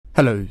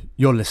Hello,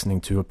 you're listening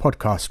to a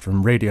podcast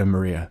from Radio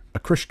Maria, a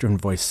Christian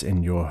voice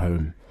in your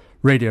home.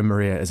 Radio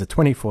Maria is a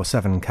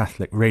 24/7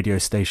 Catholic radio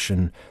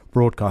station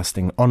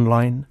broadcasting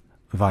online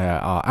via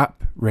our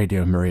app,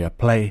 Radio Maria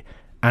Play,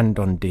 and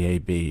on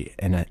DAB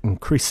in an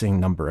increasing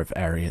number of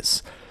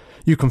areas.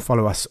 You can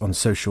follow us on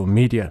social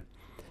media,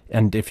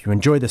 and if you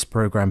enjoy this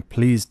program,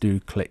 please do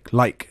click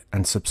like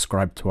and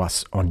subscribe to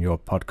us on your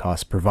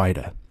podcast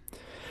provider.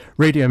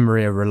 Radio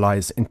Maria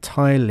relies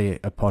entirely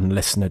upon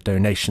listener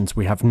donations.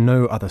 We have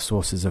no other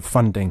sources of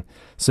funding,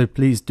 so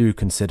please do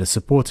consider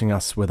supporting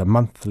us with a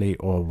monthly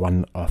or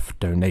one-off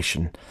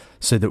donation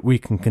so that we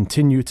can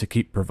continue to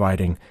keep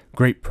providing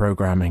great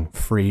programming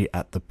free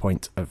at the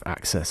point of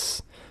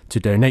access. To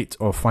donate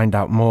or find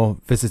out more,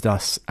 visit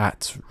us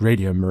at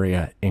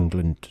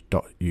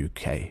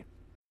radiomariaengland.uk.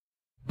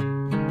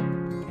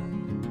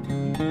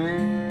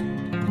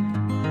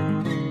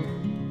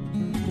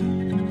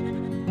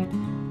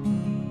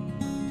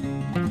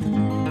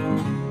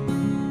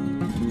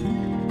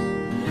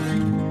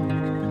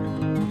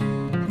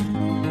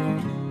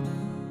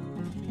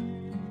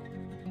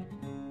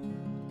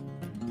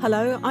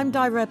 Hello, I'm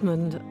Di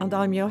Redmond, and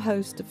I'm your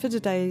host for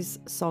today's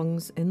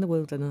Songs in the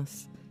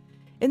Wilderness.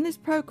 In this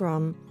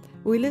programme,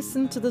 we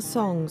listen to the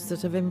songs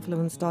that have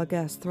influenced our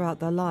guests throughout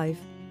their life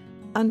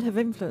and have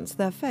influenced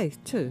their faith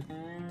too.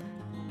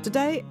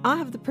 Today, I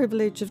have the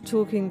privilege of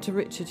talking to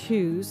Richard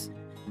Hughes,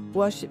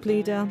 worship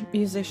leader,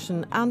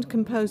 musician and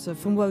composer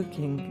from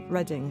Woking,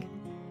 Reading.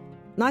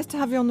 Nice to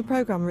have you on the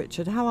programme,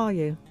 Richard. How are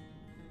you?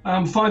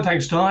 I'm fine,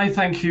 thanks, Di.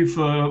 Thank you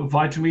for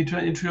inviting me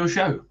into your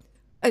show.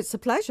 It's a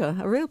pleasure,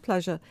 a real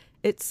pleasure.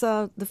 It's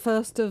the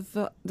first of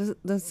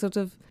the sort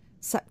of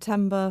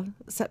September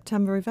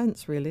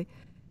events, really.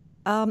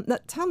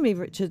 Tell me,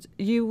 Richard,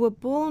 you were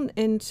born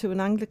into an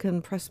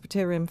Anglican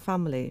Presbyterian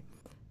family.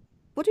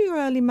 What are your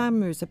early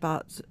memories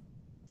about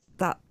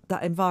that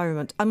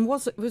environment? And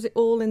was it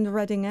all in the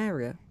Reading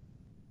area?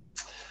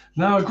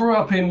 No, I grew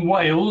up in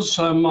Wales.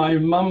 My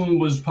mum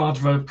was part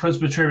of a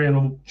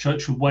Presbyterian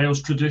Church of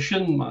Wales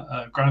tradition.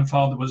 My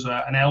grandfather was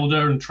an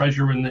elder and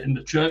treasurer in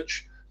the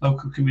church,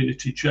 local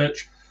community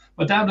church.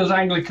 My dad was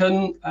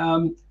Anglican.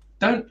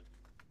 Don't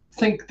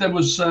think there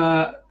was,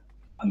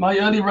 my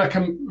early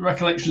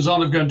recollections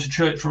aren't of going to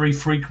church very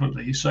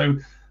frequently. So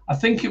I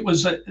think it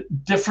was a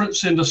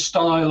difference in the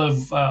style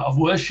of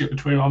worship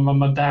between my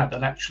mum and dad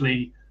that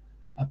actually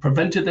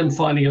prevented them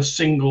finding a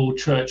single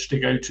church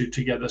to go to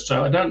together.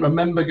 So I don't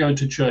remember going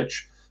to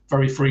church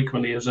very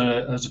frequently as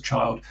a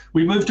child.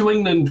 We moved to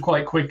England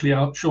quite quickly,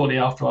 shortly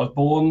after I was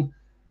born.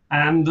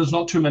 And there's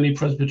not too many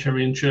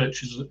Presbyterian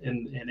churches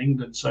in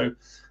England. So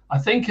I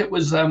think it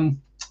was, so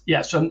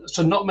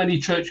not many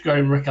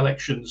church-going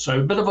recollections. So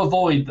a bit of a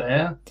void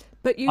there.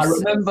 But I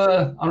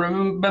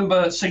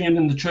remember singing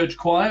in the church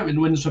choir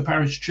in Windsor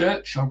Parish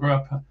Church. I grew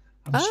up,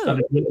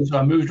 studied in Windsor.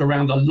 I moved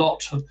around a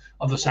lot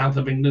of the south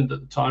of England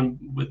at the time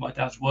with my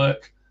dad's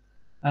work.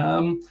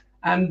 So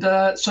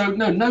no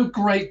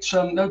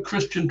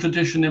Christian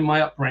tradition in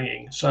my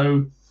upbringing.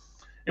 So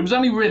it was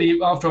only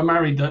really after I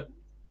married that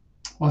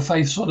my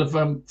faith sort of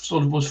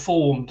was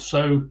formed.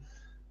 So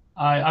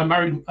I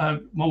married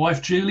my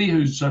wife Julie,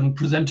 who's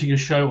presenting a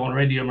show on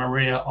Radio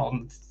Maria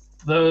on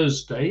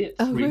Thursday.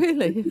 Oh,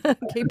 really?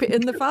 Keep it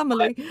in the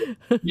family.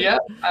 Yeah,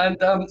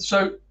 and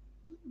so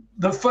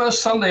the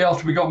first Sunday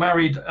after we got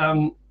married,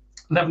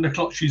 11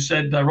 o'clock, she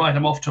said, "Right,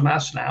 I'm off to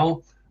Mass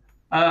now."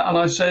 And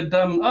I said,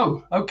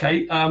 "Oh,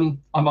 okay, I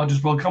might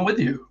as well come with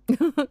you."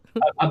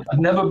 I'd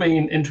never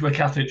been into a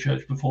Catholic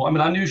church before. I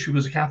mean, I knew she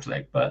was a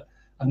Catholic, but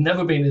I've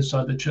never been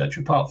inside the church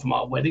apart from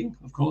our wedding,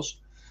 of course,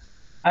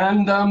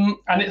 and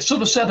it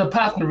sort of set a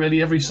pattern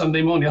really every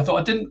Sunday morning. I thought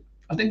I didn't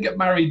get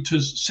married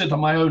to sit on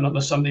my own on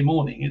a Sunday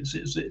morning. It's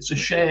a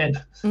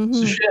shared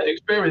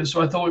experience.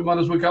 So I thought we might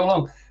as well go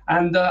along,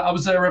 and I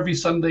was there every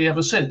Sunday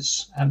ever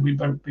since, and we've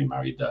been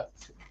married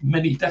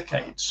many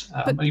decades,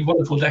 many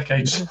wonderful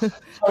decades.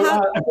 I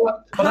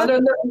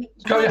don't know.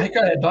 Go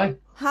ahead, Di.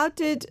 How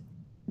did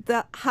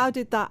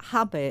that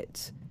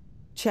habit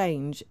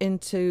change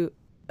into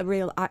a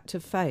real act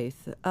of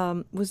faith?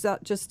 Was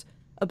that just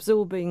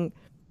absorbing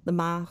the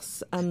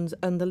Mass and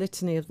the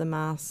litany of the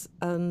Mass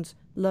and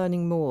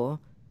learning more?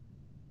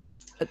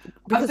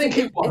 Because I think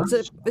it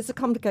was. It's a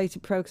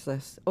complicated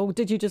process. Or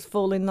did you just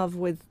fall in love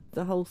with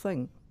the whole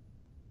thing?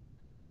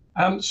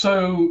 I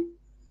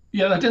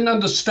didn't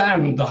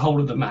understand the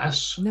whole of the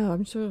Mass. No,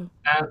 I'm sure.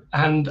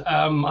 And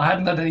I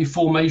hadn't had any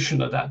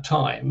formation at that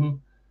time.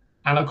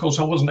 And of course,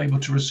 I wasn't able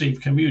to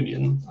receive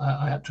communion.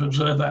 I had to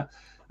observe that.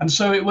 And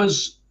so it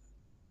was,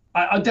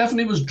 I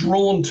definitely was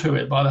drawn to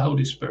it by the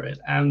Holy Spirit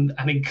and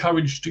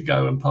encouraged to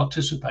go and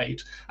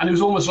participate. And it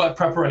was almost like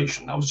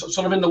preparation. I was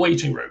sort of in the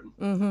waiting room.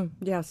 Mm-hmm,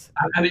 yes.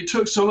 And it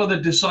took some of the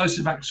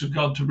decisive acts of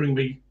God to bring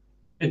me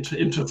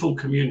into full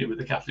communion with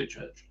the Catholic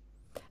Church.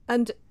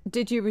 And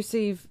did you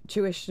receive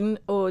tuition,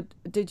 or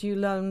did you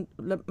learn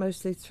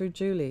mostly through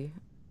Julie?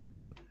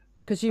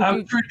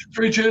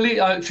 Through Julie,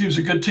 she was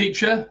a good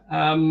teacher,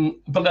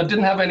 but I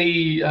didn't have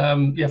any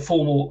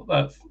formal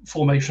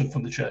formation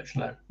from the church,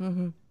 no.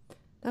 Mm-hmm.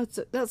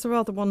 That's a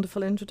rather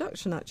wonderful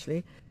introduction,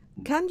 actually.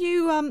 Can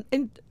you,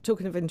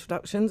 talking of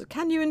introductions,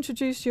 can you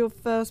introduce your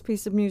first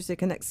piece of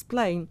music and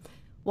explain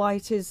why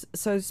it is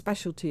so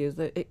special to you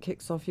that it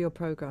kicks off your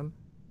programme?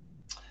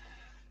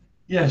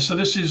 Yeah, so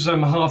this is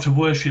Heart of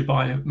Worship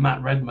by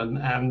Matt Redmond,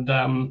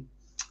 and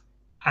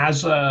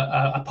as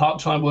a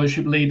part-time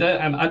worship leader,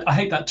 and I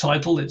hate that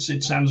title. It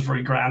sounds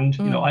very grand.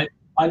 You know,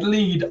 I'd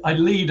lead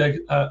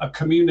a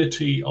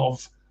community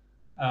of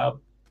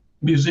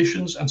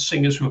musicians and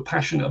singers who are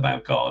passionate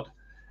about God,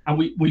 and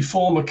we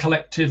form a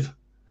collective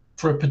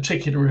for a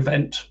particular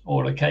event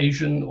or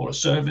occasion or a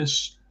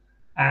service,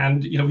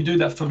 and you know we do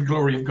that for the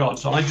glory of God.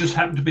 So I just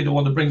happen to be the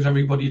one that brings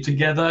everybody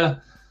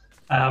together,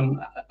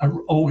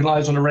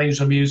 organize and arrange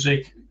the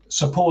music,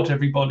 support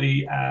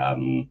everybody,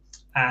 and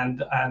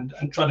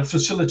try to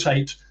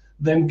facilitate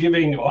them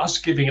giving, or us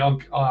giving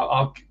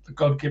our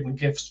God-given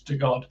gifts to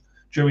God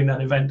during that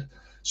event.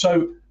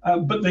 So,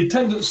 but the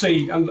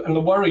tendency and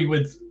the worry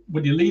with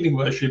your leading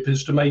worship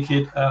is to make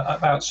it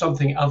about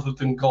something other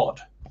than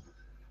God,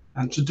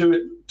 and to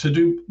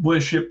do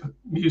worship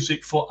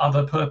music for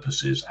other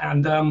purposes.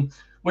 And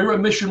we were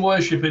at Mission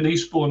Worship in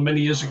Eastbourne many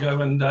years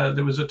ago, and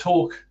there was a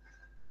talk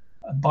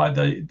by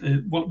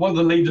one of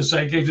the leaders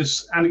there gave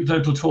this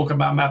anecdotal talk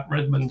about Matt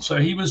Redmond. So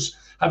he was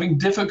having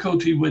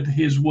difficulty with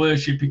his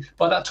worship.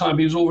 By that time,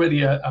 he was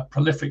already a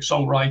prolific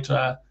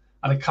songwriter,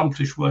 an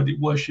accomplished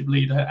worship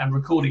leader and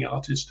recording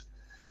artist.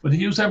 But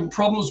he was having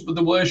problems with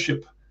the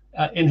worship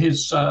in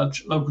his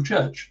local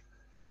church.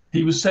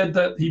 He said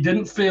that he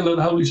didn't feel that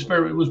the Holy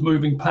Spirit was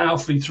moving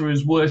powerfully through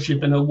his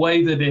worship in a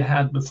way that it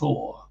had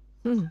before.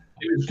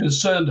 He was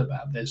concerned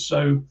about this.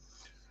 So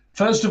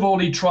first of all,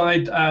 he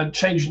tried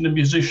changing the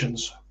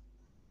musicians.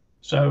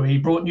 So he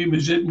brought new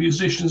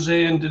musicians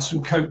in, did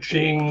some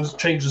coaching,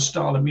 changed the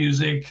style of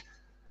music,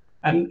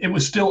 and it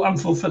was still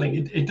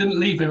unfulfilling. It didn't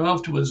leave him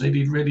afterwards that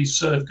he'd really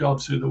served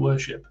God through the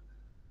worship.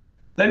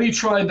 Then he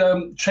tried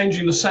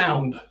changing the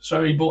sound.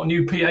 So he bought a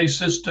new PA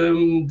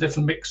system,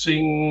 different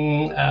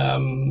mixing,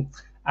 and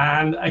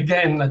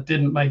again, that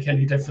didn't make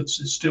any difference.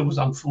 It still was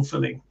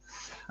unfulfilling.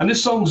 And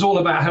this song's all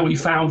about how he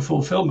found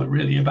fulfillment,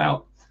 really,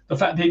 about the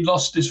fact that he'd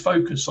lost his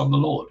focus on the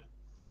Lord.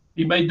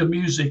 He made the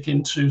music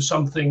into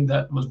something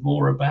that was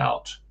more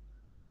about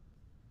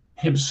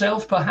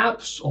himself,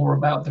 perhaps, or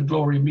about the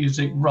glory of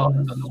music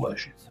rather than the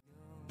worship.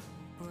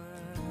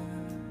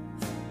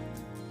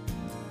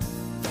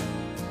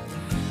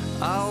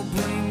 I'll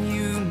bring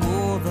you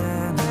more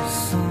than a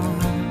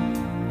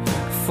song,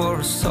 for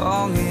a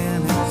song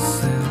in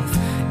itself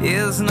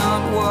is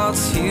not what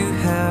you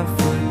have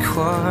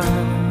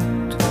required.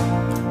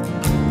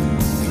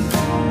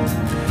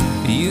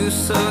 You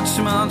search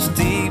much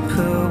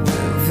deeper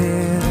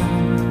within,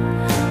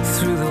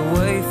 through the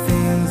way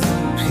things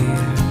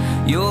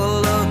appear.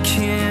 You're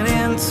looking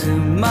into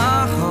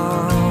my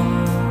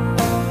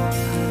heart,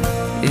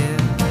 yeah.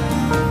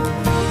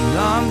 And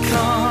I'm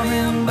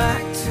coming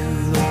back to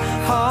the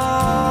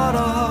heart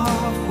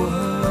of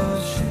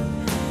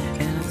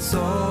worship, and it's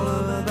all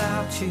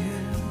about you.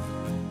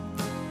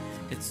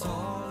 It's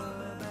all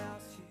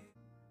about you.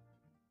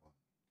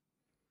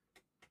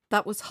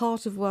 That was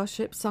Heart of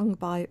Worship, sung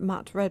by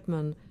Matt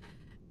Redmond.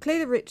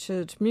 Clearly,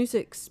 Richard,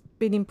 music's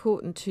been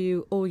important to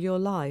you all your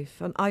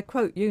life, and I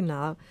quote you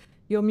now,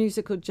 your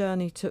musical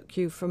journey took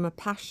you from a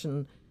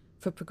passion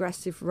for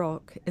progressive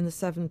rock in the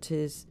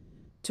 70s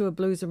to a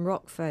blues and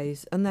rock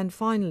phase, and then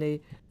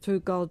finally,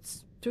 through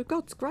God's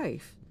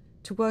grace,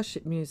 to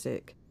worship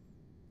music.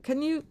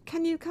 Can you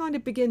kind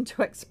of begin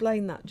to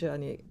explain that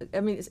journey? I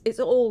mean, it's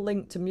all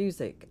linked to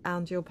music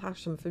and your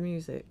passion for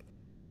music,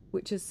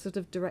 which has sort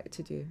of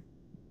directed you.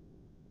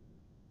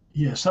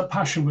 Yes, that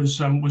passion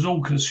was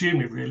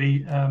all-consuming,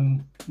 really,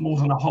 more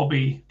than a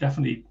hobby.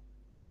 Definitely,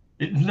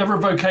 it was never a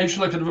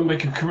vocation. I could never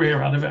make a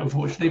career out of it,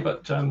 unfortunately.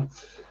 But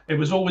it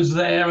was always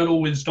there and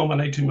always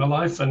dominating my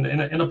life, and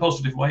in a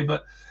positive way.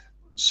 But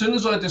as soon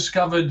as I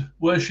discovered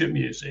worship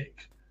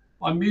music,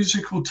 my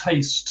musical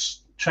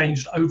tastes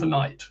changed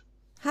overnight.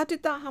 How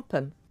did that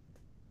happen?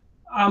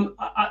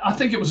 I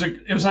think it was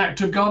an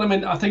act of God. I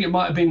mean, I think it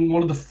might have been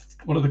one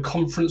of the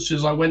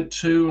conferences I went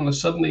to, and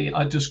suddenly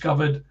I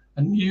discovered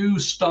a new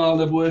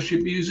style of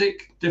worship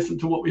music, different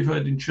to what we've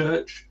heard in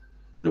church,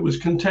 that was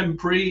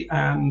contemporary,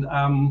 and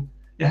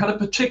it had a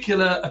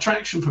particular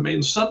attraction for me.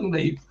 And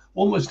suddenly,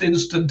 almost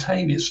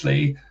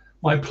instantaneously,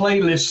 my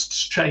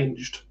playlists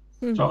changed.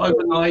 So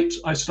overnight,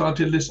 I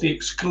started listening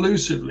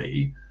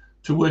exclusively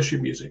to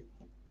worship music.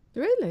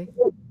 Really?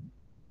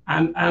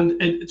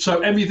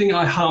 So everything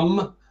I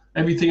hum,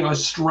 everything I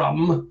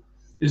strum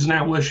is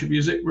now worship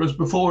music, whereas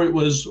before it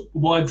was a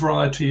wide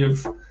variety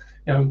of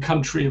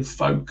country and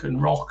folk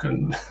and rock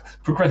and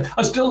progressive.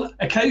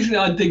 Occasionally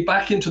I dig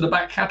back into the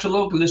back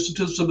catalogue and listen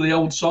to some of the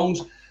old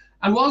songs.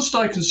 And whilst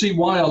I can see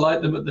why I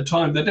liked them at the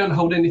time, they don't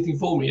hold anything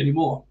for me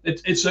anymore.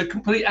 It's a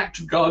complete act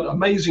of God,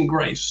 amazing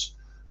grace,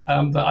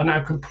 that I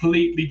now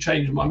completely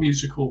changed my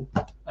musical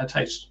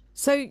taste.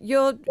 So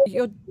your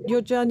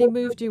journey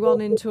moved you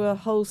on into a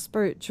whole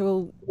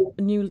spiritual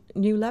new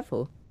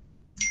level.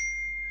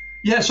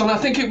 Yes, and I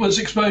think it was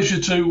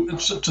exposure to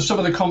some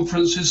of the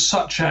conferences,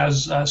 such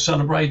as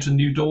Celebrate and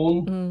New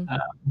Dawn,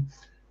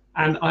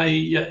 and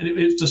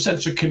it's a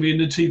sense of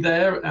community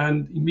there,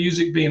 and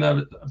music being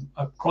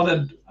quite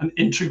an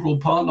integral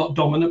part, not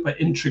dominant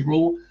but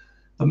integral.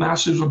 The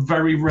masses are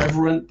very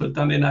reverent, but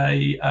done in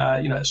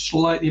a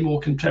slightly more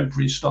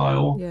contemporary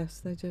style. Yes,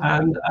 they do.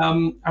 And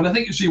I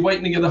think it's the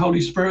awakening of the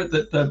Holy Spirit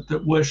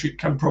that worship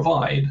can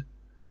provide.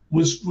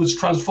 Was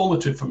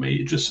transformative for me.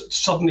 It just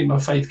suddenly my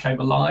faith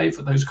came alive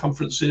at those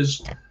conferences.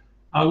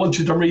 I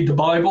wanted to read the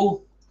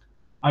Bible.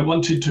 I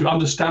wanted to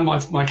understand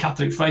my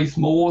Catholic faith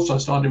more, so I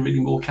started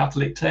reading more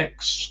Catholic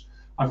texts.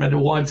 I read a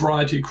wide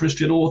variety of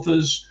Christian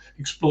authors,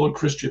 explored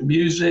Christian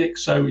music.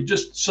 So it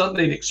just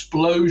suddenly an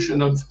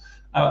explosion of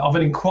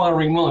an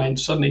inquiring mind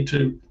suddenly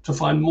to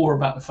find more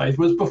about the faith.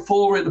 Whereas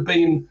before it had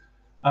been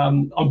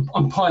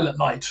on pilot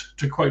light,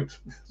 to quote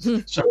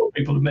several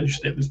people have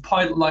mentioned it was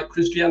pilot light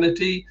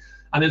Christianity.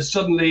 And then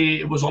suddenly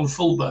it was on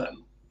full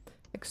burn.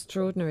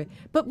 Extraordinary.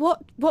 But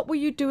what were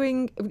you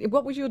doing?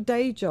 What was your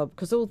day job?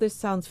 Because all this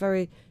sounds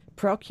very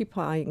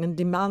preoccupying and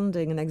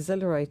demanding and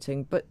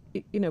exhilarating. But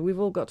we've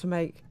all got to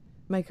make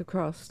a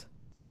crust.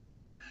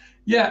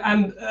 Yeah,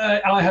 and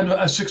I had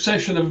a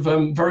succession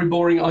of very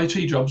boring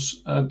IT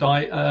jobs,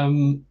 Di.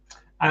 And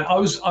I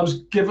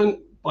was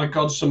given by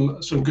God some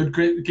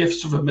good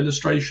gifts of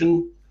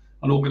administration,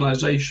 an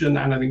organisation,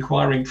 and an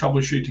inquiring,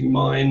 troubleshooting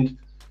mind.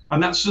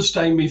 And that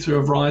sustained me through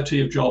a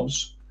variety of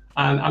jobs.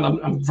 And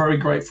I'm very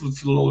grateful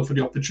to the Lord for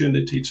the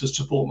opportunity to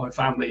support my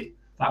family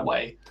that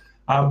way.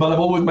 But I've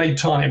always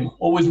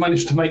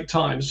managed to make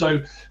time. So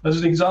as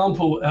an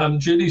example,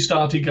 Julie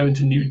started going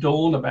to New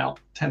Dawn about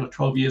 10 or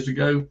 12 years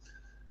ago.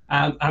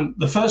 And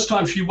the first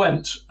time she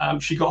went,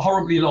 she got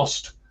horribly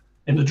lost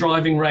in the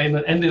driving rain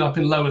and ended up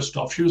in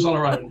Lowestoft. She was on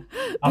her own.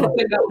 And I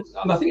think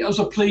that was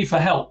a plea for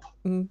help.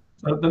 So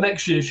the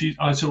next year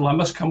I said, well, I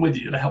must come with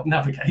you to help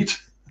navigate.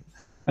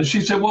 And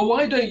she said, well,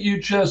 why don't you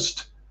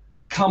just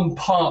come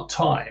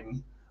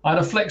part-time? I had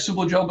a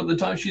flexible job at the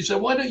time. She said,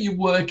 why don't you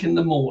work in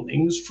the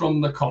mornings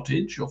from the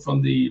cottage or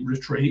from the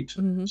retreat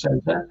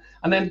centre,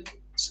 and then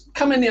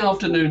come in the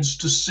afternoons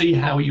to see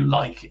how you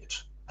like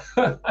it.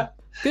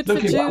 Good for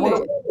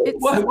Julie.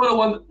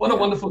 What a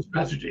wonderful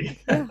strategy.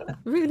 Yeah,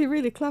 really,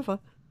 really clever.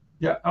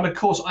 Yeah, and of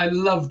course I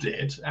loved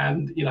it,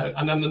 and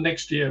and then the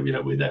next year,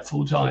 we're there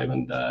full time,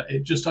 and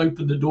it just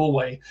opened the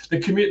doorway.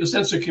 The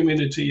sense of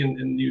community in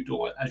New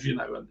Dawn, as you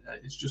know, and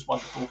it's just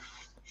wonderful.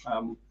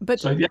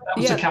 That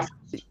was a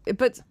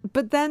catalyst.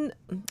 But then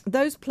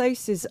those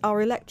places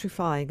are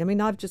electrifying. I mean,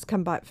 I've just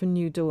come back from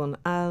New Dawn,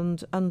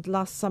 and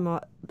last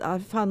summer I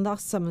found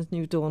last summer's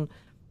New Dawn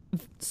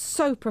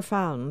so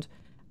profound.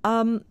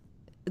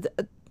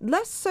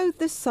 Less so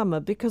this summer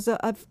because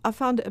I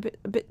found it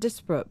a bit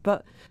disparate,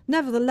 but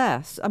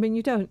nevertheless, I mean,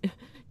 you don't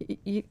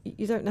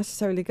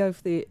necessarily go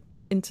for the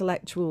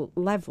intellectual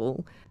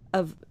level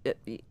of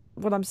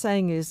what I'm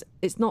saying is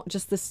it's not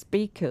just the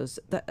speakers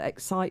that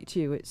excite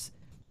you, it's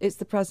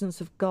the presence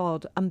of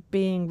God and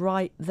being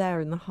right there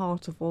in the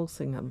heart of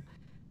Walsingham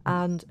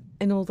and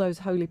in all those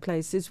holy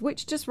places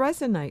which just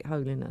resonate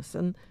holiness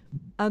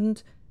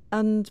and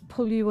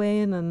pull you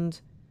in,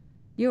 and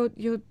your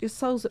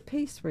soul's at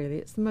peace, really.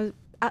 It's the most.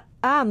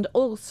 And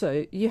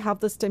also, you have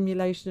the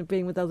stimulation of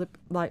being with other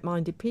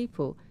like-minded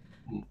people.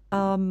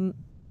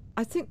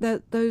 I think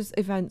that those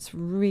events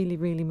really,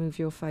 really move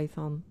your faith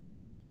on.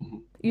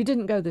 You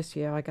didn't go this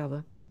year, I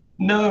gather.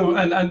 No,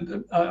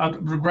 and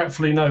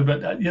regretfully no.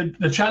 But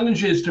the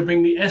challenge is to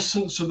bring the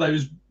essence of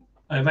those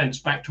events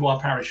back to our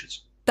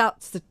parishes.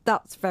 That's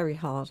very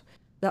hard.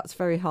 That's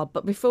very hard.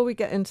 But before we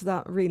get into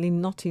that really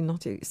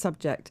knotty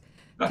subject,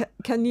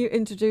 can you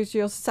introduce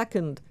your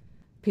second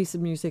piece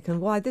of music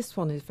and why this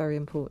one is very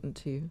important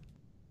to you?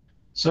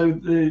 So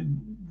the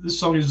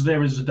song is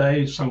 "There Is a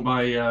Day," sung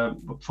by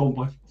performed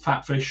by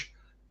Fatfish.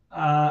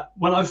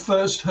 When I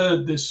first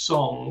heard this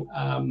song,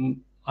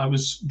 I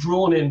was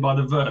drawn in by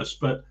the verse,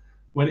 but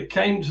when it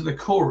came to the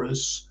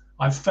chorus,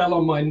 I fell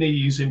on my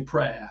knees in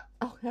prayer.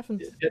 Oh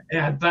heavens! It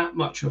had that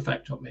much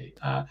effect on me,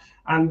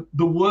 and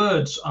the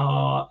words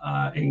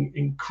are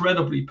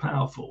incredibly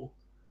powerful,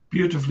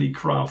 beautifully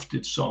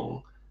crafted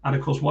song. And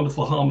of course,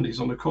 wonderful harmonies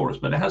on the chorus,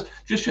 but it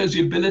just shows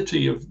the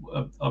ability of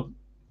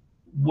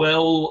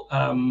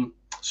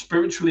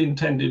spiritually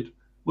intended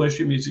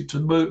worship music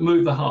to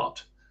move the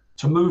heart,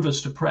 to move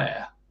us to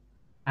prayer,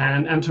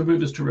 and to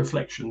move us to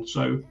reflection.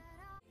 So.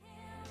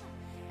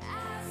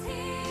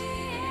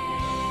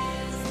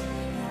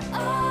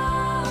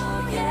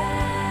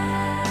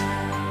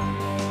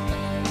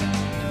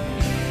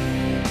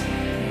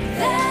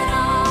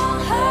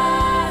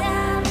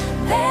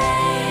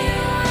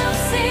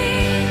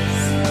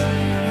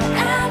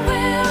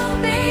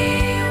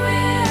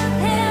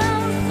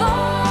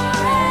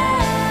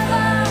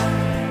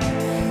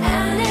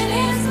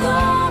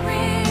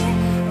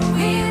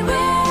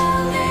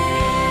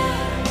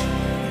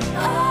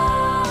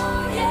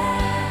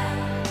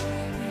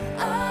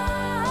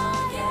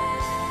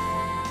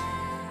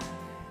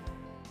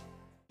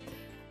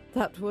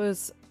 That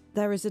was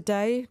 "There Is a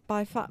Day"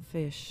 by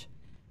Fatfish.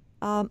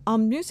 Our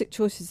music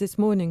choices this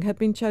morning have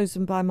been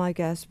chosen by my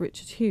guest,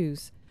 Richard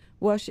Hughes,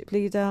 worship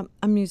leader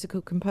and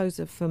musical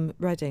composer from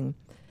Reading.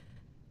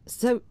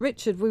 So,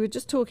 Richard, we were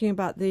just talking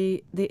about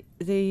the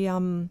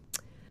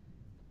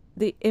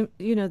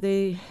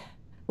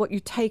what you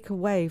take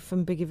away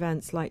from big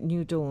events like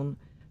New Dawn,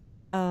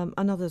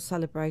 and other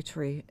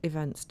celebratory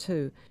events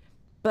too.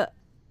 But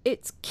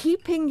it's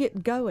keeping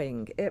it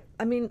going.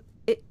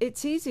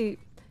 It's easy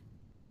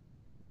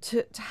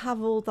to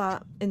have all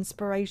that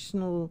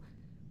inspirational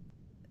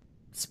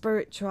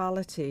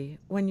spirituality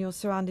when you're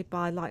surrounded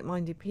by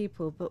like-minded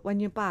people, but when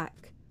you're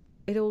back,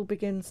 it all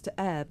begins to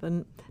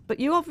ebb. But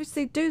you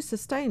obviously do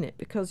sustain it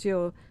because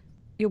you're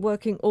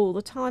working all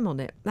the time on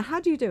it. Now, how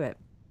do you do it?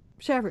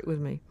 Share it with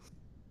me.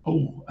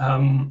 Oh,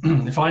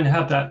 if I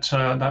had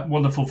that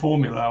wonderful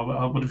formula,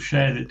 I would have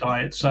shared it,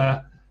 Di.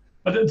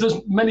 But there's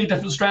many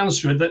different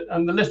strands to it,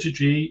 and the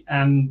liturgy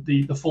and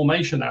the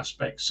formation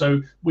aspect.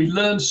 So we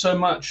learn so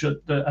much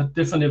at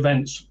different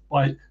events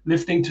by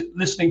listening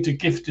to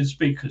gifted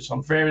speakers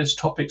on various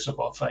topics of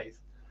our faith,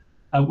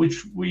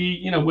 which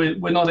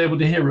we're not able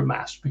to hear at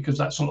Mass because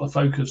that's not the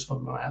focus for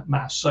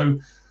Mass.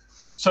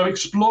 So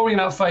exploring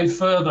that faith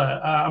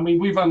further,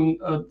 we've run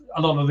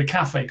a lot of the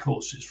cafe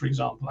courses, for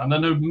example, and I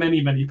know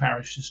many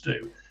parishes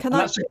do. Can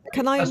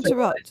I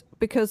interrupt?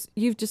 Because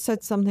you've just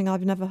said something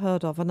I've never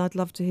heard of, and I'd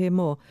love to hear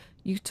more.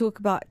 You talk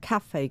about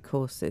cafe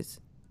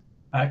courses.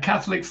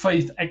 Catholic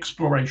faith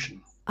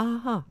exploration.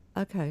 Aha,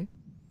 okay.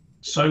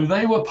 So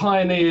they were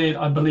pioneered,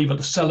 I believe, at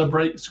the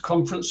Celebrate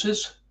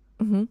conferences,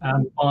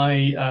 and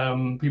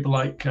by people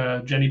like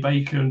Jenny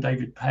Baker and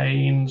David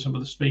Payne, some of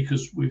the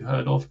speakers we've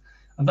heard of.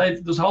 And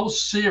there's a whole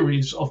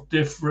series of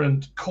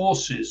different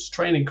courses,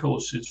 training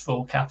courses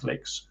for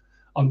Catholics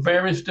on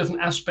various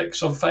different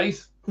aspects of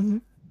faith,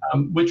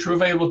 which are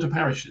available to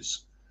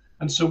parishes.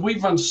 And so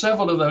we've run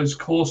several of those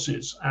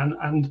courses,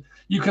 and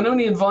you can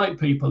only invite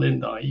people in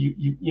there.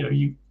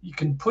 You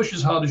can push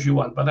as hard as you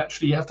want, but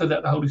actually you have to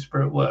let the Holy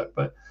Spirit work.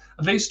 But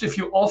at least if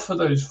you offer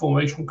those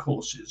formation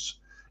courses,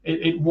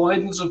 it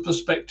widens the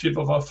perspective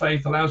of our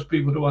faith, allows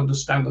people to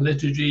understand the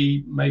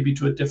liturgy maybe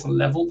to a different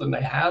level than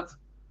they have.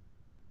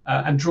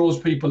 And draws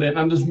people in,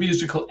 and there's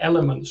musical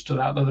elements to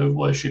that, although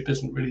worship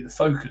isn't really the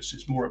focus.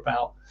 It's more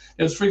about,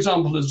 for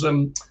example, there's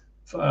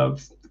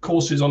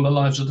courses on the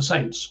lives of the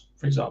saints,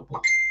 for example,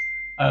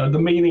 the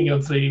meaning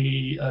of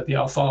the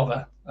Our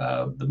Father,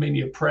 the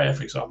meaning of prayer,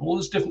 for example. All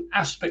those different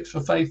aspects for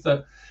faith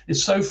that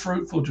is so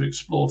fruitful to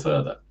explore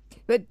further.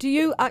 But do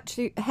you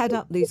actually head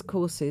up these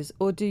courses,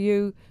 or do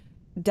you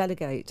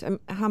delegate?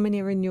 How many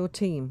are in your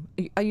team?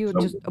 Are you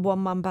just a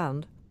one-man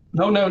band?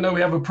 No.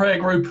 We have a prayer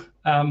group,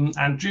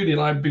 and Julie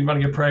and I have been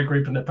running a prayer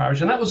group in the parish,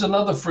 and that was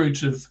another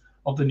fruit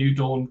of the New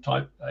Dawn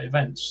type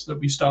events, that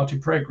we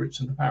started prayer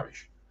groups in the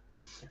parish.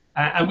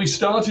 And we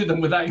started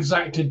them with that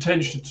exact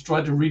intention to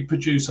try to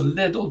reproduce a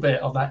little bit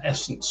of that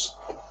essence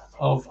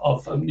of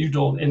New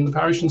Dawn in the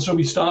parish. And so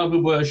we started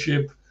with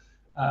worship.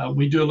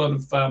 We do a lot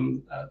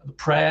of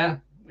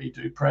prayer. We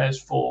do prayers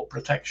for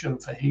protection,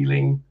 for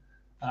healing.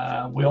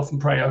 We often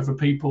pray over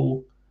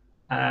people,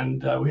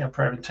 and we have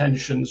prayer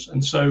intentions.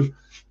 And so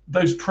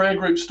those prayer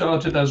groups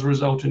started as a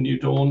result of New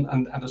Dawn,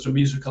 and as a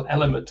musical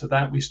element to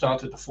that, we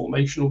started the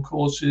formational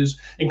courses,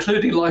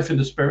 including Life in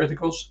the Spirit, of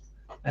course.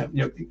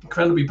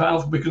 Incredibly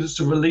powerful because it's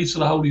the release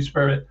of the Holy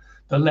Spirit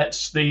that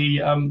lets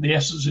the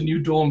essence of New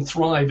Dawn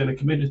thrive in a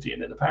community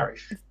and in a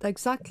parish.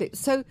 Exactly.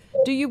 So,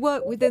 do you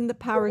work within the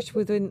parish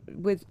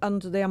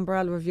under the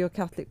umbrella of your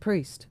Catholic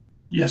priest?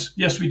 Yes,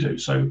 we do.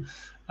 So,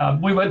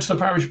 we went to the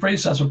parish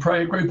priest as a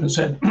prayer group and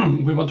said,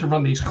 we want to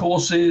run these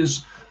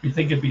courses. We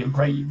think it'd be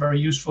very, very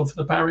useful for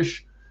the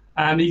parish.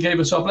 And he gave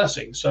us our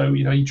blessing. So,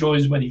 he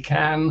joins when he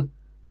can.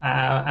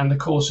 And the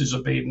courses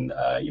have been,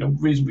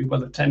 reasonably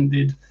well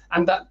attended.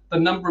 And that the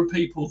number of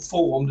people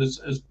formed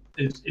is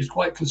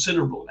quite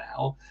considerable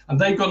now. And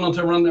they've gone on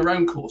to run their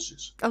own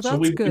courses. Oh,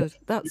 that's good.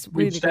 That's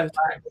really good. We've stepped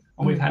back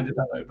and we've handed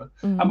that over.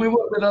 And we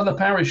work with other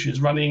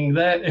parishes running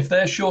if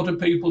they're short of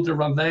people to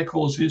run their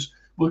courses,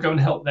 we'll go and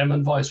help them,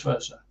 and vice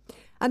versa.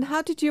 And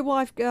how did your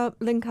wife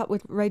link up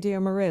with Radio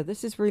Maria?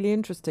 This is really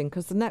interesting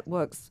because the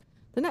network's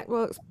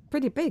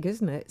pretty big,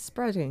 isn't it? It's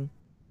spreading.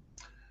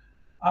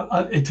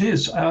 It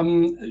is.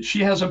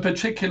 She has a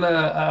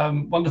particular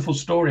wonderful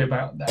story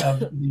about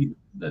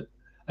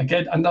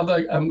again,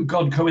 another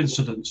God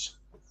coincidence.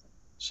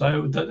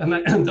 So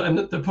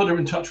that put her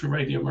in touch with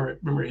Radio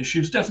Maria. She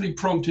was definitely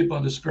prompted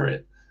by the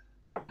Spirit,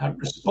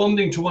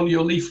 responding to one of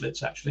your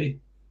leaflets, actually.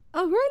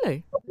 Oh,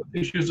 really?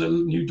 She was a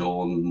New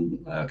Dawn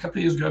a couple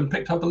of years ago and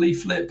picked up a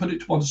leaflet, put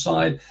it to one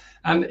side,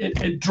 and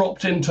it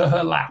dropped into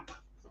her lap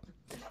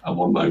at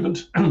one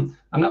moment, and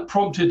that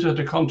prompted her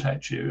to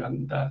contact you.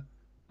 And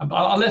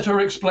I'll let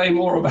her explain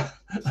more about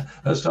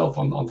herself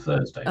on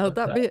Thursday. Oh,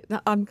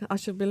 I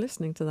should be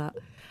listening to that.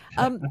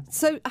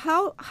 So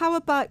how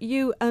about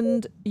you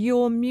and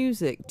your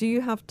music? Do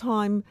you have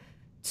time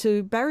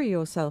to bury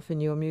yourself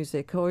in your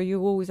music, or are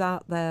you always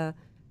out there,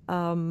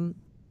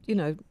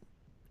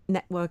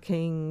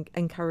 networking,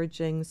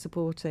 encouraging,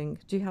 supporting?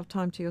 Do you have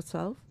time to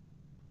yourself?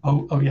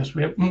 Oh yes,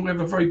 we have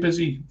a very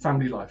busy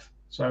family life.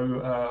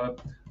 So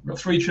we've got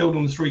 3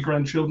 children and 3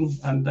 grandchildren,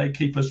 and they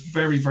keep us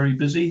very, very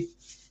busy,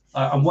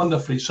 and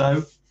wonderfully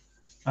so.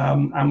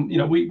 And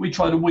we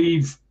try to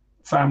weave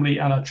family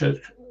and our church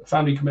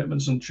family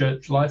commitments and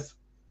church life,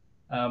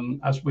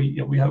 as we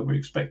hope we're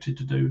expected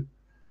to do.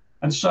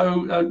 And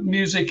so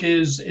music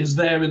is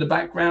there in the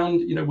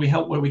background. We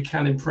help where we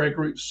can in prayer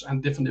groups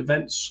and different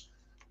events.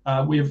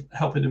 We have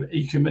helped in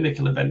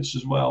ecumenical events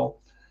as well.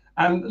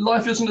 And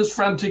life isn't as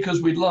frantic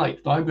as we'd like.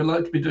 We'd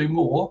like to be doing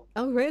more.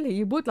 Oh, really?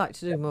 You would like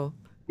to do more?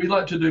 We'd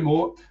like to do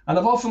more. And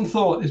I've often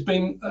thought it's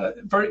been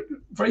very,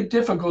 very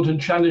difficult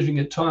and challenging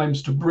at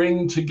times to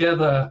bring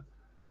together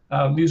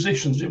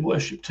musicians in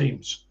worship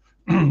teams.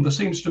 There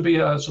seems to be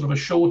a sort of a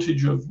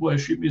shortage of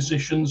worship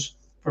musicians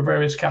for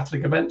various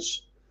Catholic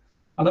events.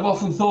 And I've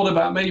often thought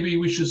about maybe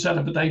we should set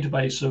up a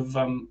database of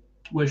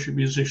worship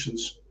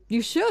musicians.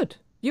 You should.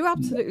 You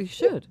absolutely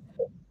should.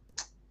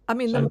 I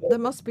mean, there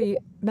must be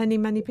many,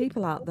 many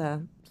people out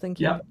there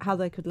thinking how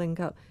they could link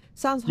up.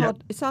 Sounds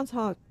hard. It sounds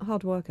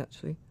hard work,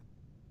 actually.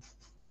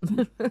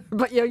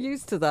 But you're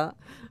used to that.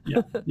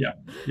 Yeah.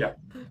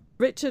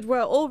 Richard,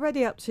 we're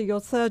already up to your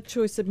 3rd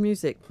choice of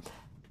music.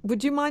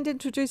 Would you mind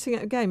introducing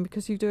it again,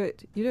 because you do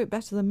it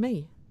better than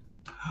me?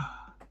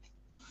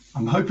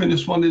 I'm hoping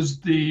this one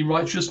is The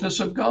Righteousness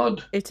of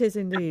God. It is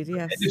indeed,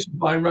 yes. This is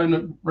by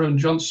Ronan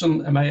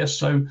Johnson, MAS.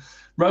 So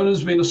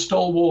Ronan's been a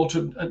stalwart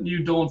at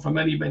New Dawn for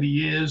many, many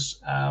years,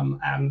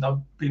 and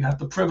I've had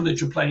the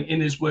privilege of playing in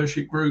his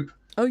worship group.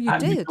 Oh, you at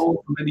did? New Dawn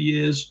for many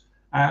years.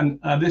 And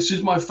this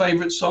is my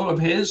favourite song of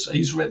his.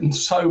 He's written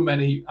so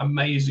many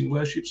amazing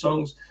worship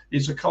songs.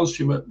 He's a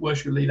consummate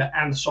worship leader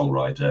and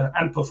songwriter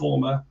and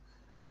performer.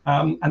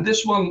 And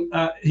this one,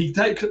 he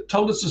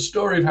told us the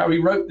story of how he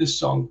wrote this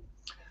song.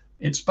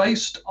 It's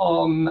based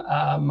on,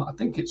 I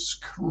think it's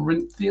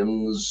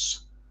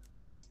Corinthians.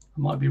 I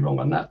might be wrong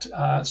on that.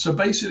 So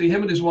basically,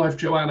 him and his wife,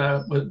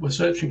 Joanna, were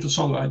searching for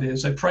song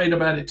ideas. They prayed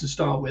about it to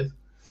start with.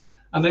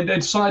 And they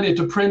decided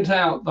to print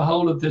out the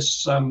whole of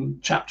this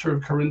chapter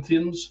of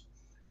Corinthians.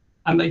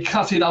 And they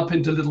cut it up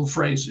into little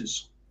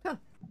phrases. Huh.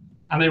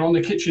 And they're on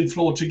the kitchen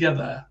floor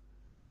together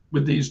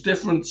with these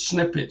different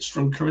snippets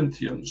from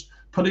Corinthians,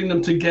 putting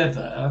them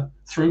together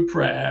through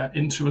prayer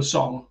into a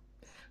song.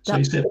 So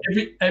he said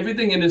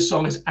everything in this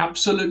song is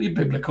absolutely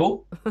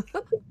biblical.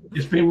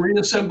 It's been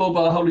reassembled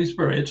by the Holy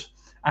Spirit,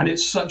 and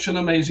it's such an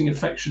amazing,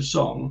 infectious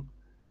song.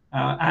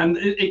 And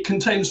it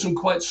contains some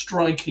quite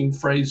striking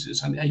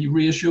phrases, and he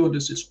reassured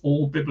us it's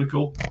all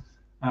biblical.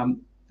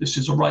 This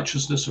is the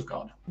righteousness of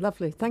God.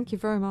 Lovely. Thank you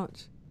very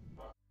much.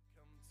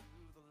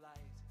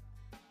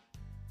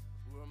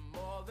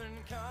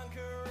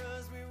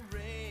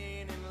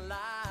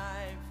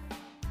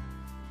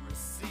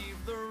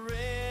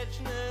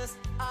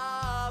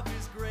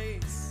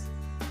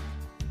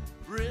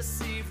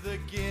 Receive the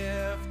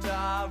gift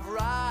of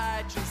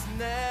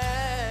righteousness.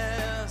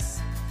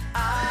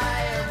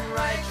 I am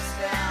righteous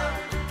now.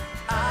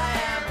 I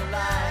am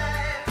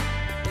alive.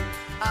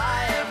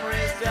 I am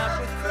raised up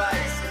with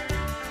Christ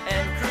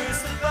and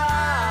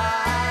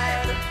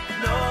crucified.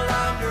 No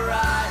longer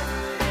I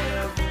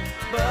live,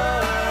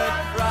 but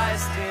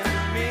Christ in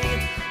me.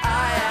 I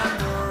am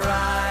the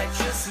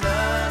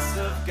righteousness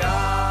of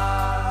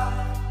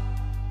God.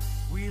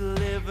 We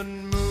live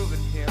and move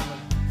in Him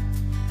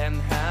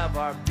and have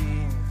our being.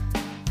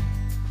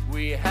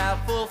 We have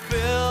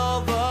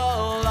fulfilled the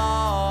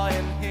law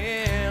in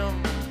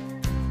Him,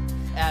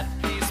 at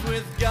peace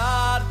with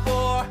God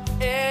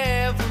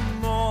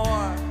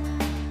forevermore.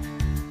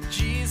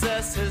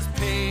 Jesus has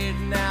paid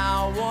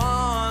now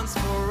once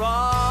for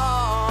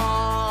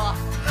all.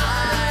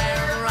 I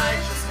am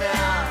righteous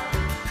now.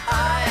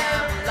 I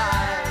am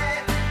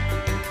alive.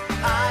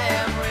 I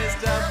am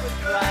raised up with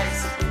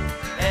Christ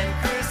and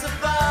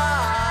crucified.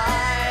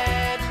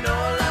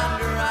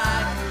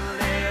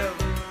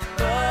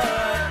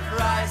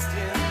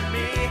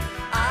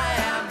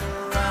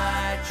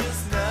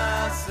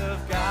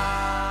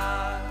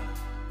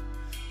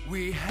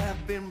 We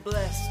have been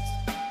blessed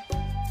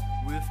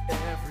with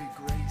every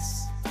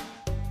grace.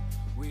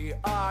 We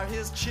are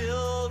His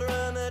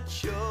children, a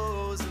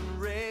chosen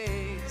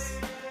race.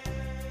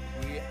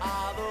 We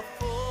are the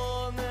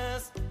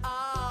fullness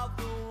of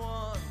the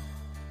one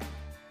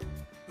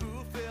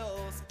who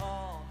fills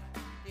all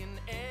in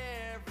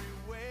every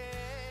way.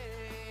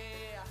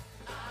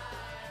 I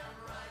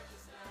am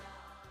righteous now.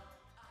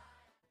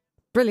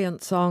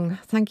 Brilliant song.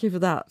 Thank you for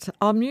that.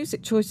 Our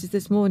music choices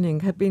this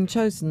morning have been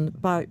chosen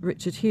by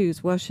Richard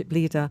Hughes, worship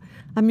leader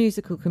and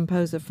musical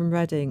composer from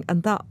Reading.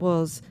 And that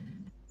was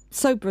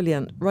so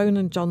brilliant.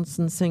 Ronan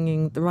Johnson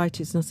singing The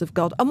Righteousness of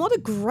God. And what a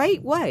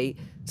great way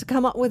to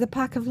come up with a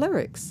pack of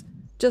lyrics.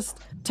 Just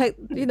take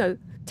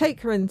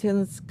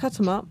Corinthians, cut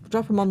them up,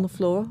 drop them on the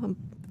floor and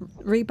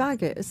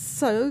rebag it. It's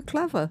so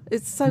clever.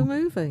 It's so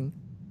moving.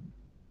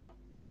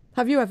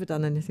 Have you ever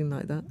done anything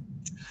like that?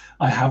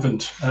 I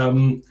haven't.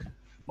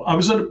 I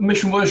was at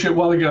Mission Worship a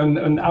while ago,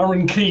 and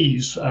Aaron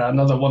Keyes,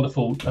 another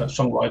wonderful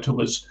songwriter,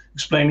 was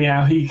explaining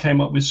how he came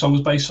up with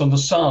songs based on the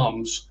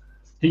Psalms.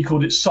 He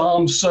called it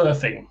Psalm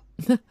surfing.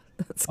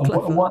 That's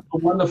clever. A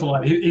wonderful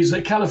one. He's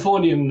a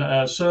Californian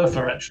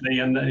surfer, actually,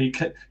 and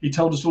he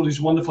told us all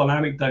these wonderful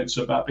anecdotes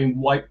about being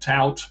wiped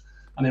out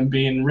and then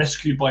being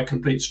rescued by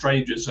complete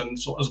strangers, and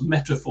sort of as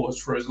metaphors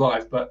for his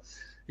life. But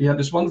he had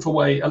this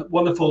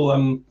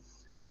wonderful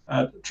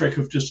trick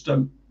of just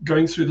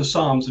going through the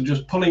Psalms and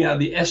just pulling out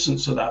the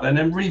essence of that and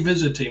then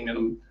revisiting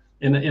them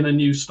in a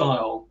new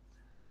style.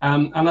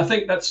 And I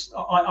think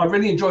I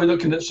really enjoy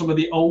looking at some of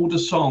the older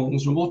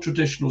songs, the more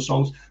traditional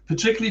songs,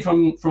 particularly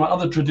from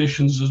other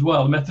traditions as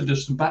well,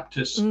 Methodists and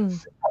Baptists,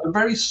 have a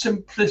very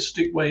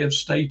simplistic way of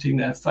stating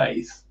their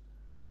faith,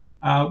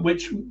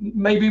 which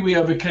maybe we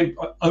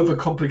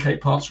overcomplicate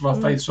parts of our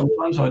faith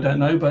sometimes, I don't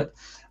know, but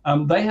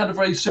they had a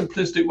very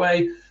simplistic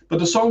way, but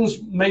the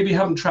songs maybe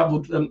haven't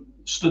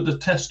stood the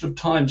test of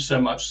time so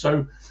much.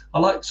 So I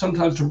like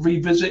sometimes to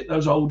revisit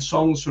those old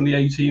songs from the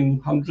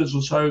 1800s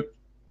or so,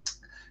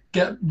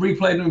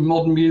 replay them with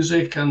modern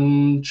music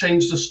and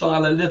change the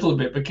style a little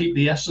bit, but keep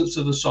the essence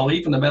of the song,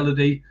 even the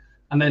melody,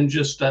 and then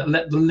just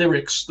let the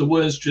lyrics, the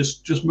words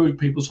just move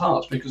people's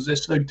hearts because they're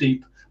so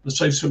deep, they're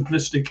so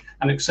simplistic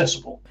and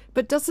accessible.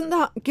 But doesn't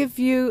that give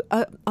you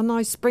a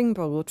nice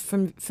springboard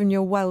from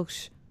your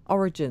Welsh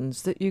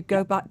origins, that you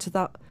go back to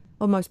that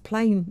almost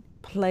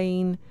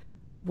plain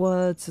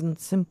words and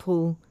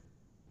simple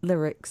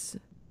lyrics?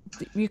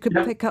 You could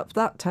pick up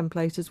that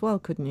template as well,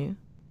 couldn't you?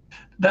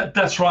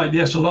 That's right.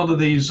 Yes, a lot of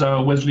these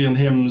Wesleyan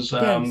hymns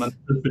Yes. and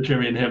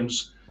Presbyterian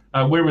hymns.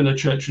 We're in a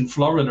church in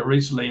Florida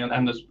recently,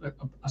 and there's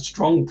a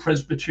strong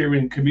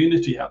Presbyterian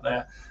community out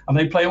there, and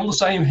they play all the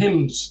same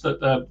hymns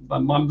that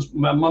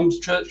my mum's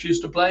church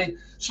used to play.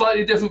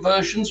 Slightly different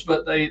versions,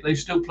 but they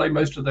still play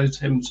most of those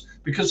hymns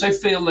because they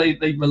feel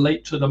they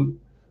relate to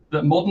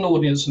the modern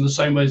audience in the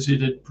same way as they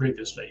did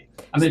previously,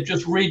 and they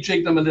just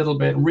rejig them a little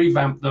bit,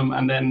 revamp them,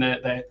 and then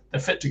they're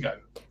fit to go.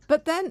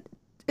 But then,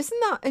 isn't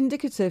that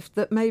indicative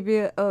that maybe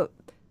a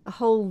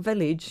whole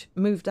village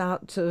moved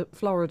out to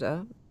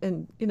Florida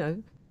in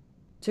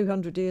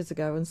 200 years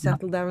ago and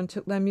settled there and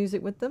took their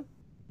music with them?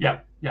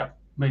 Yeah.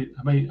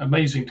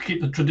 Amazing to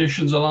keep the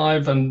traditions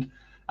alive and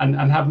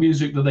have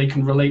music that they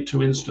can relate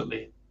to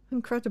instantly.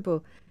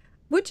 Incredible.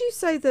 Would you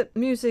say that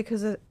music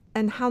has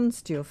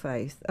enhanced your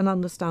faith and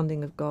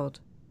understanding of God?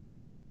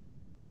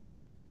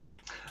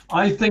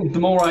 I think the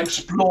more I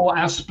explore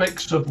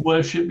aspects of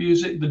worship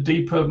music, the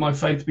deeper my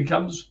faith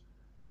becomes.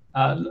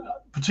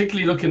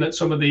 Particularly looking at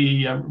some of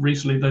the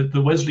recently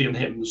the Wesleyan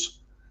hymns,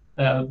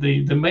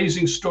 the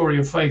amazing story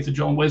of faith that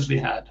John Wesley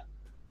had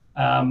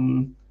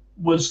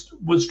was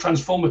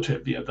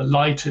transformative. The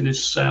light in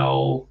his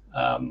cell,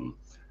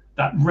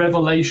 that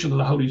revelation of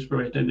the Holy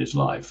Spirit in his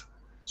life.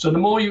 So the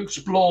more you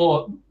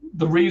explore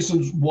the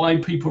reasons why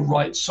people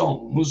write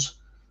songs,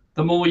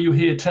 the more you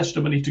hear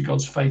testimony to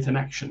God's faith in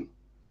action,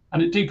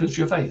 and it deepens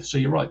your faith. So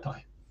you're right,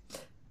 Di.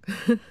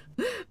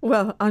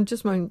 Well, I'm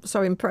just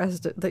so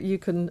impressed that you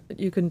can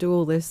do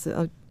all this.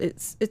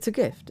 It's a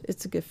gift.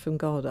 It's a gift from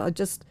God. I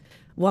just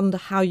wonder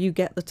how you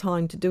get the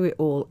time to do it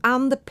all,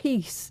 and the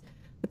peace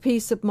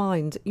of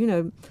mind.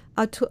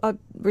 I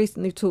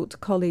recently talked to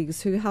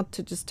colleagues who had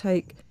to just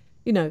take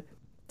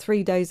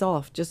 3 days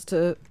off just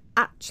to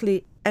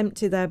actually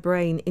empty their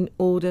brain in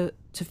order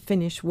to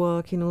finish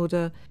work.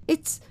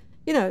 It's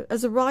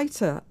as a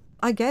writer,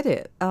 I get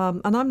it,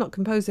 and I'm not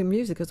composing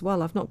music as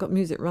well. I've not got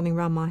music running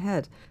around my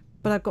head,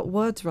 but I've got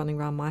words running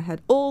around my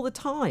head all the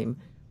time.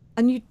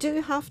 And you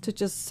do have to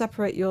just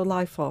separate your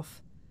life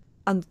off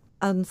and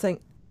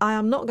think, I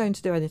am not going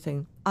to do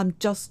anything. I'm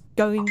just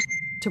going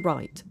to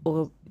write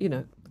or,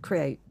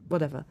 create,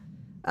 whatever.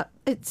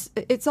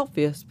 It's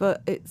obvious,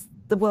 but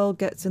the world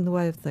gets in the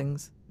way of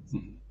things.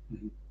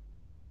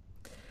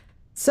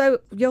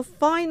 So your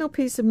final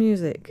piece of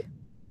music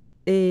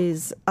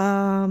is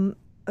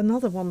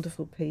another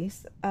wonderful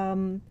piece.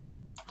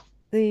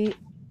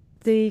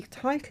 The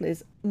title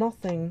is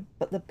Nothing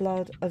But the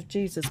Blood of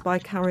Jesus by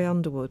Carrie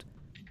Underwood.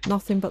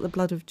 Nothing But the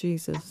Blood of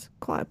Jesus.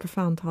 Quite a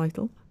profound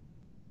title.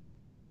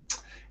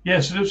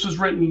 Yes, this was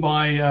written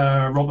by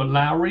Robert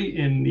Lowry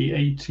in the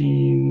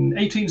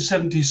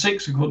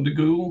 1876, according to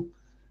Google.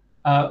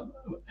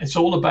 It's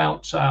all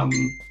about,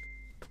 the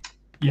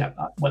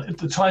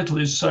title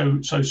is so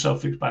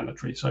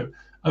self-explanatory. So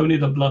only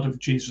the blood of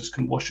Jesus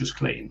can wash us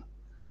clean,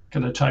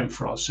 can atone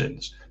for our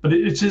sins. But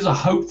it is a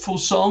hopeful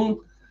song.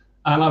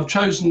 And I've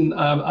chosen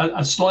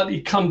a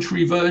slightly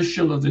country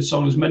version of this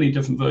song. There's many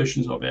different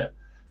versions of it,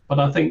 but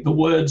I think the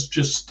words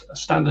just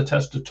stand the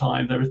test of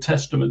time. They're a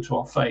testament to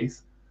our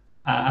faith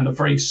and a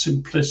very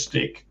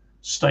simplistic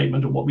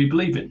statement of what we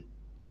believe in.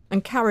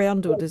 And Carrie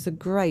Underwood is a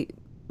great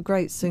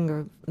singer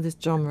of this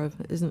genre,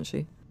 isn't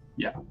she?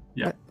 Yeah.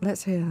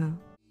 Let's hear her.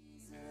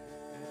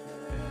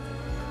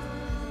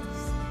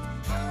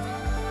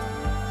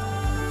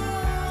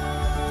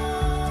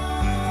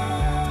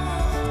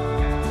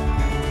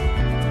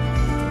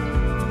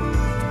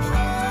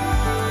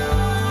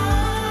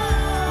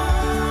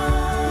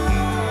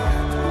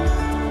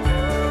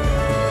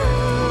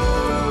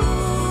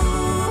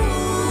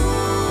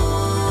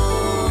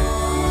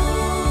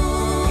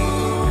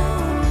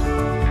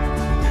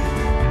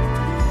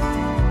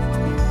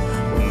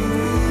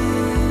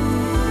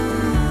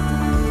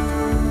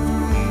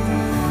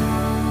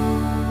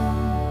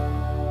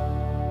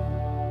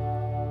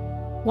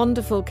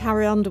 Wonderful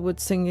Carrie Underwood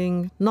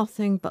singing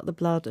Nothing But the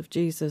Blood of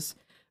Jesus.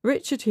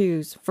 Richard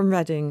Hughes from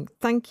Reading,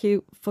 thank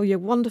you for your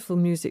wonderful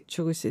music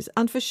choices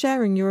and for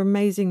sharing your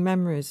amazing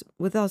memories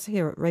with us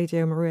here at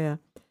Radio Maria.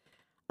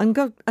 And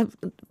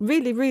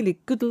really, really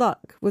good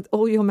luck with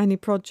all your many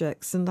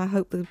projects, and I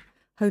hope the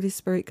Holy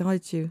Spirit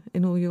guides you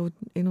in all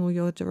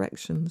your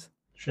directions.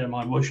 Share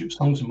my worship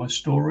songs and my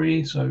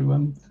story.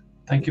 So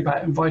thank you for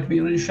inviting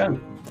me on your show.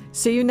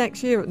 See you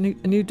next year at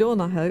New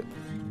Dawn, I hope.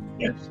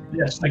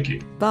 Yes, thank you.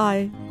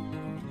 Bye.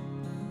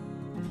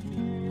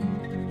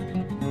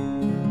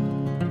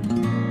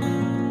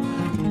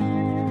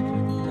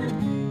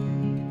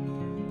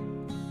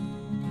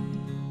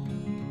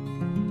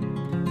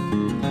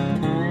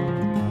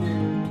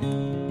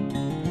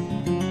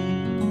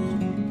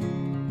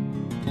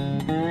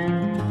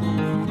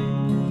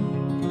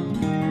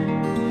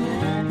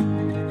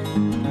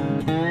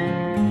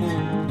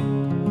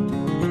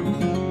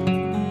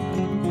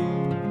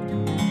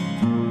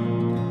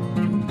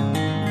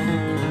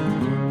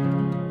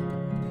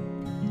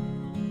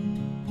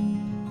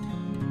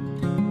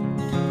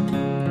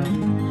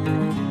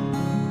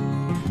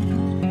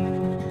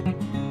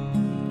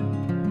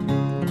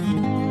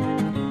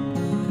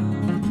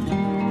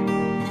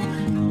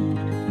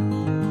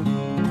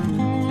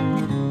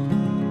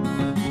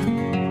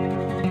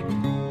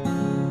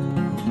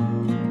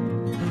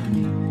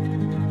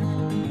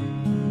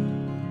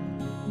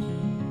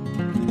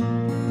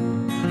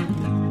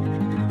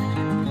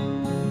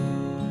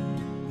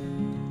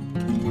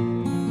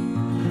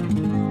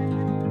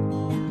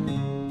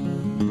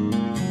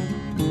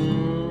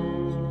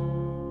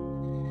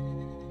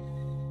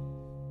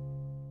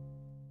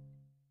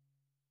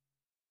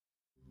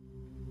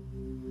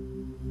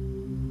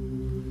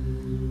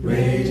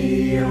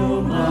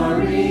 Radio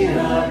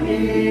Maria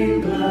in